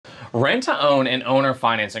Rent-to-own and owner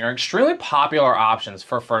financing are extremely popular options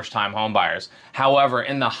for first-time homebuyers. However,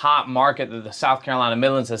 in the hot market that the South Carolina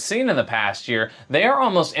Midlands has seen in the past year, they are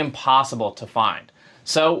almost impossible to find.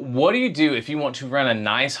 So what do you do if you want to rent a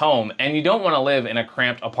nice home and you don't want to live in a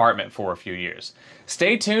cramped apartment for a few years?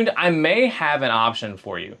 Stay tuned, I may have an option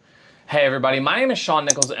for you. Hey everybody, my name is Shaun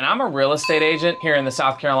Nichols and I'm a real estate agent here in the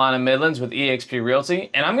South Carolina Midlands with eXp Realty,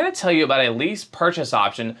 and I'm going to tell you about a lease purchase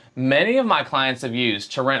option many of my clients have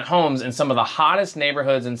used to rent homes in some of the hottest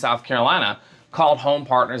neighborhoods in South Carolina called Home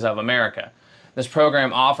Partners of America. This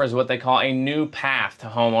program offers what they call a new path to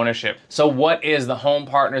home ownership. So what is the Home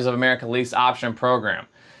Partners of America lease option program?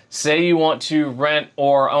 Say you want to rent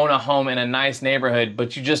or own a home in a nice neighborhood,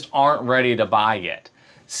 but you just aren't ready to buy yet.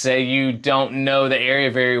 Say you don't know the area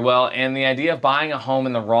very well and the idea of buying a home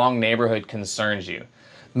in the wrong neighborhood concerns you.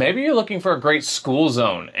 Maybe you're looking for a great school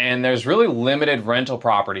zone and there's really limited rental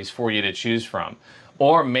properties for you to choose from.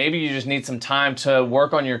 Or maybe you just need some time to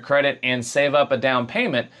work on your credit and save up a down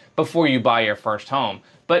payment before you buy your first home.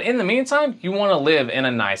 But in the meantime, you want to live in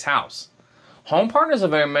a nice house. Home Partners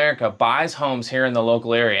of America buys homes here in the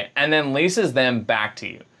local area and then leases them back to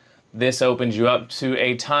you. This opens you up to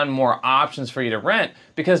a ton more options for you to rent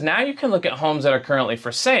because now you can look at homes that are currently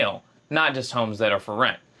for sale, not just homes that are for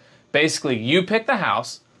rent. Basically, you pick the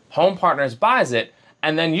house, Home Partners buys it,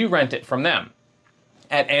 and then you rent it from them.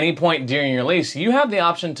 At any point during your lease, you have the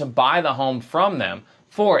option to buy the home from them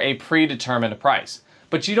for a predetermined price,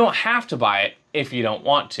 but you don't have to buy it if you don't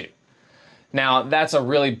want to. Now, that's a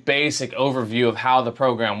really basic overview of how the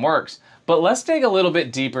program works, but let's dig a little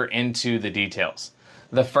bit deeper into the details.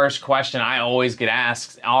 The first question I always get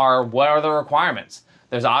asked are, what are the requirements?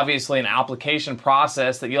 There's obviously an application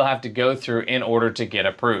process that you'll have to go through in order to get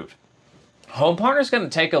approved. Home Partners is going to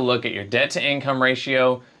take a look at your debt to income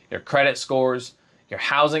ratio, your credit scores, your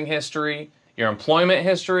housing history, your employment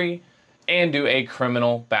history, and do a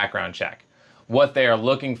criminal background check. What they are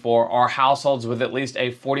looking for are households with at least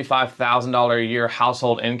a $45,000 a year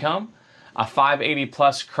household income, a 580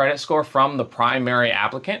 plus credit score from the primary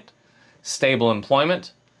applicant, stable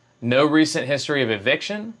employment, no recent history of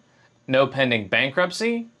eviction, no pending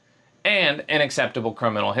bankruptcy, and an acceptable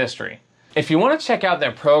criminal history. If you want to check out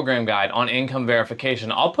their program guide on income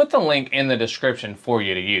verification, I'll put the link in the description for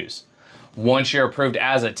you to use. Once you're approved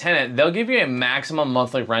as a tenant, they'll give you a maximum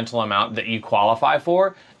monthly rental amount that you qualify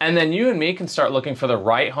for, and then you and me can start looking for the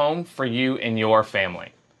right home for you and your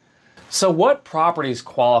family. So what properties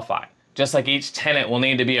qualify? Just like each tenant will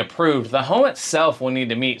need to be approved, the home itself will need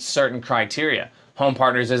to meet certain criteria. Home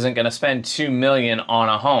Partners isn't going to spend $2 million on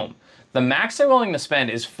a home. The max they're willing to spend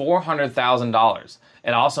is $400,000.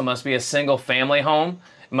 It also must be a single family home.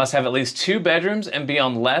 It must have at least 2 bedrooms and be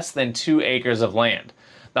on less than 2 acres of land.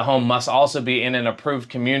 The home must also be in an approved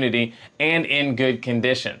community and in good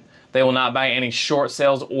condition. They will not buy any short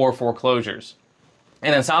sales or foreclosures.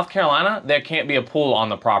 And in South Carolina, there can't be a pool on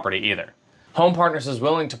the property either. Home Partners is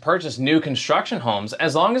willing to purchase new construction homes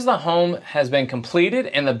as long as the home has been completed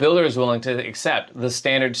and the builder is willing to accept the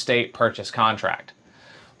standard state purchase contract.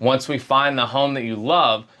 Once we find the home that you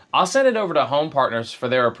love, I'll send it over to Home Partners for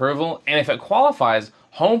their approval, and if it qualifies,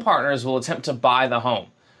 Home Partners will attempt to buy the home.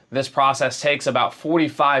 This process takes about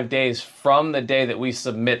 45 days from the day that we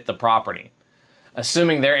submit the property.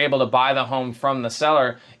 Assuming they're able to buy the home from the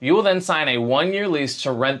seller, you will then sign a 1-year lease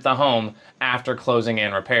to rent the home after closing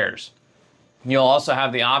and repairs. You'll also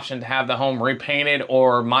have the option to have the home repainted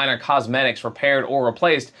or minor cosmetics repaired or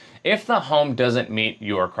replaced if the home doesn't meet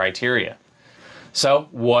your criteria. So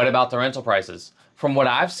what about the rental prices? From what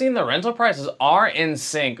I've seen, the rental prices are in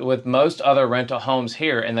sync with most other rental homes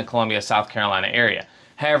here in the Columbia, South Carolina area.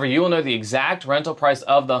 However, you will know the exact rental price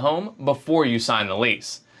of the home before you sign the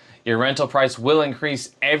lease. Your rental price will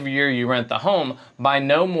increase every year you rent the home by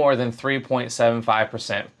no more than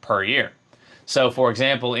 3.75% per year. So for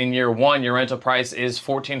example, in year 1, your rental price is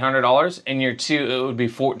 $1,400. In year 2, it would be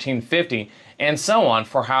 $1,450, and so on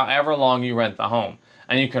for however long you rent the home.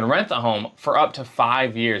 And you can rent the home for up to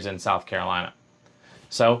 5 years in South Carolina.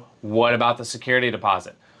 So what about the security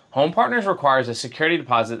deposit? Home Partners requires a security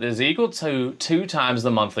deposit that is equal to 2 times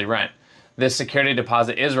the monthly rent. This security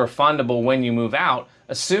deposit is refundable when you move out,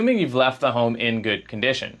 assuming you've left the home in good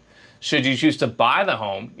condition. Should you choose to buy the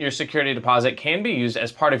home, your security deposit can be used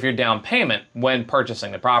as part of your down payment when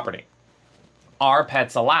purchasing the property. Are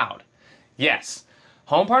pets allowed? Yes.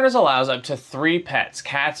 Home Partners allows up to 3 pets,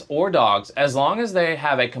 cats or dogs, as long as they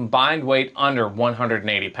have a combined weight under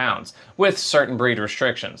 180 pounds, with certain breed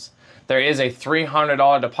restrictions. There is a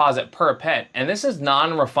 $300 deposit per pet, and this is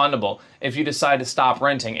non-refundable if you decide to stop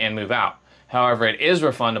renting and move out. However, it is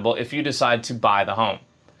refundable if you decide to buy the home.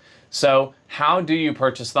 So how do you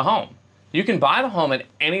purchase the home? You can buy the home at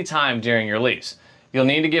any time during your lease. You'll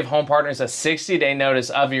need to give Home Partners a 60-day notice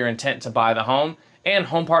of your intent to buy the home, and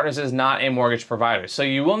Home Partners is not a mortgage provider, so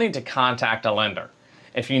you will need to contact a lender.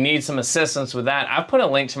 If you need some assistance with that, I've put a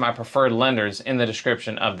link to my preferred lenders in the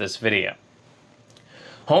description of this video.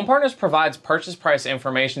 Home Partners provides purchase price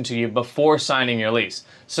information to you before signing your lease,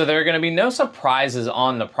 so there are going to be no surprises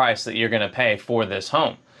on the price that you're going to pay for this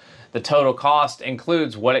home. The total cost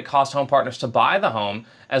includes what it costs Home Partners to buy the home,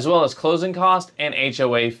 as well as closing costs and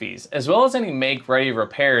HOA fees, as well as any make-ready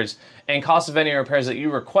repairs and cost of any repairs that you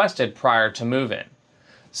requested prior to move-in.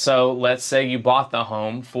 So let's say you bought the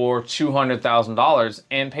home for $200,000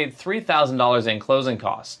 and paid $3,000 in closing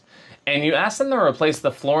costs, and you asked them to replace the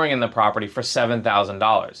flooring in the property for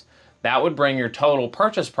 $7,000. That would bring your total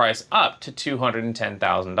purchase price up to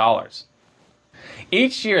 $210,000.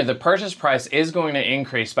 Each year, the purchase price is going to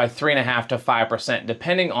increase by 3.5% to 5%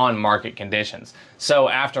 depending on market conditions. So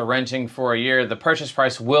after renting for a year, the purchase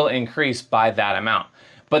price will increase by that amount.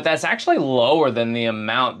 But that's actually lower than the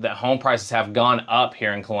amount that home prices have gone up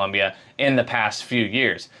here in Columbia in the past few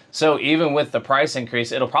years. So even with the price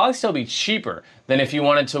increase, it'll probably still be cheaper than if you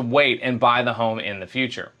wanted to wait and buy the home in the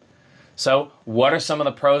future. So what are some of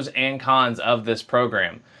the pros and cons of this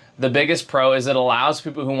program? The biggest pro is it allows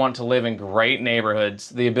people who want to live in great neighborhoods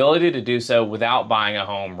the ability to do so without buying a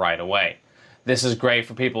home right away. This is great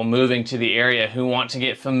for people moving to the area who want to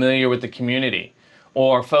get familiar with the community,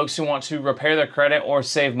 or folks who want to repair their credit or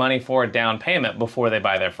save money for a down payment before they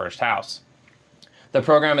buy their first house. The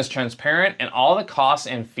program is transparent and all the costs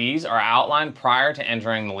and fees are outlined prior to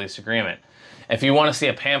entering the lease agreement. If you want to see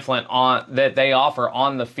a pamphlet that they offer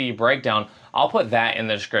on the fee breakdown, I'll put that in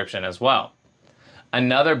the description as well.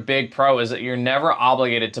 Another big pro is that you're never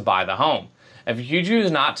obligated to buy the home. If you choose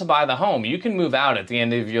not to buy the home, you can move out at the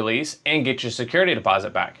end of your lease and get your security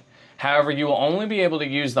deposit back. However, you will only be able to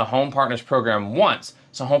use the Home Partners program once,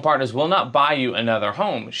 so Home Partners will not buy you another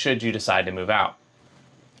home should you decide to move out.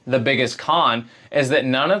 The biggest con is that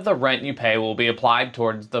none of the rent you pay will be applied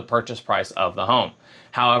towards the purchase price of the home.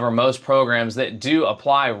 However, most programs that do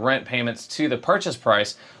apply rent payments to the purchase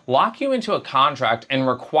price lock you into a contract and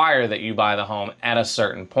require that you buy the home at a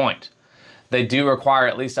certain point. They do require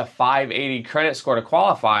at least a 580 credit score to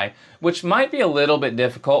qualify, which might be a little bit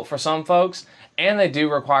difficult for some folks, and they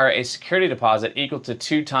do require a security deposit equal to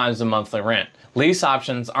 2 times the monthly rent. Lease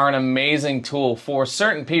options are an amazing tool for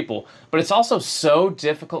certain people, but it's also so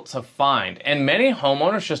difficult to find, and many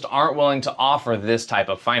homeowners just aren't willing to offer this type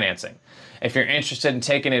of financing. If you're interested in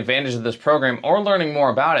taking advantage of this program or learning more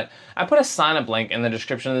about it, I put a sign-up link in the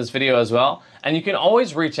description of this video as well, and you can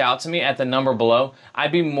always reach out to me at the number below.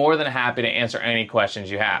 I'd be more than happy to answer any questions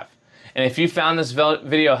you have. And if you found this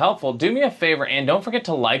video helpful, do me a favor and don't forget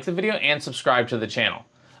to like the video and subscribe to the channel.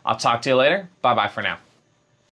 I'll talk to you later. Bye-bye for now.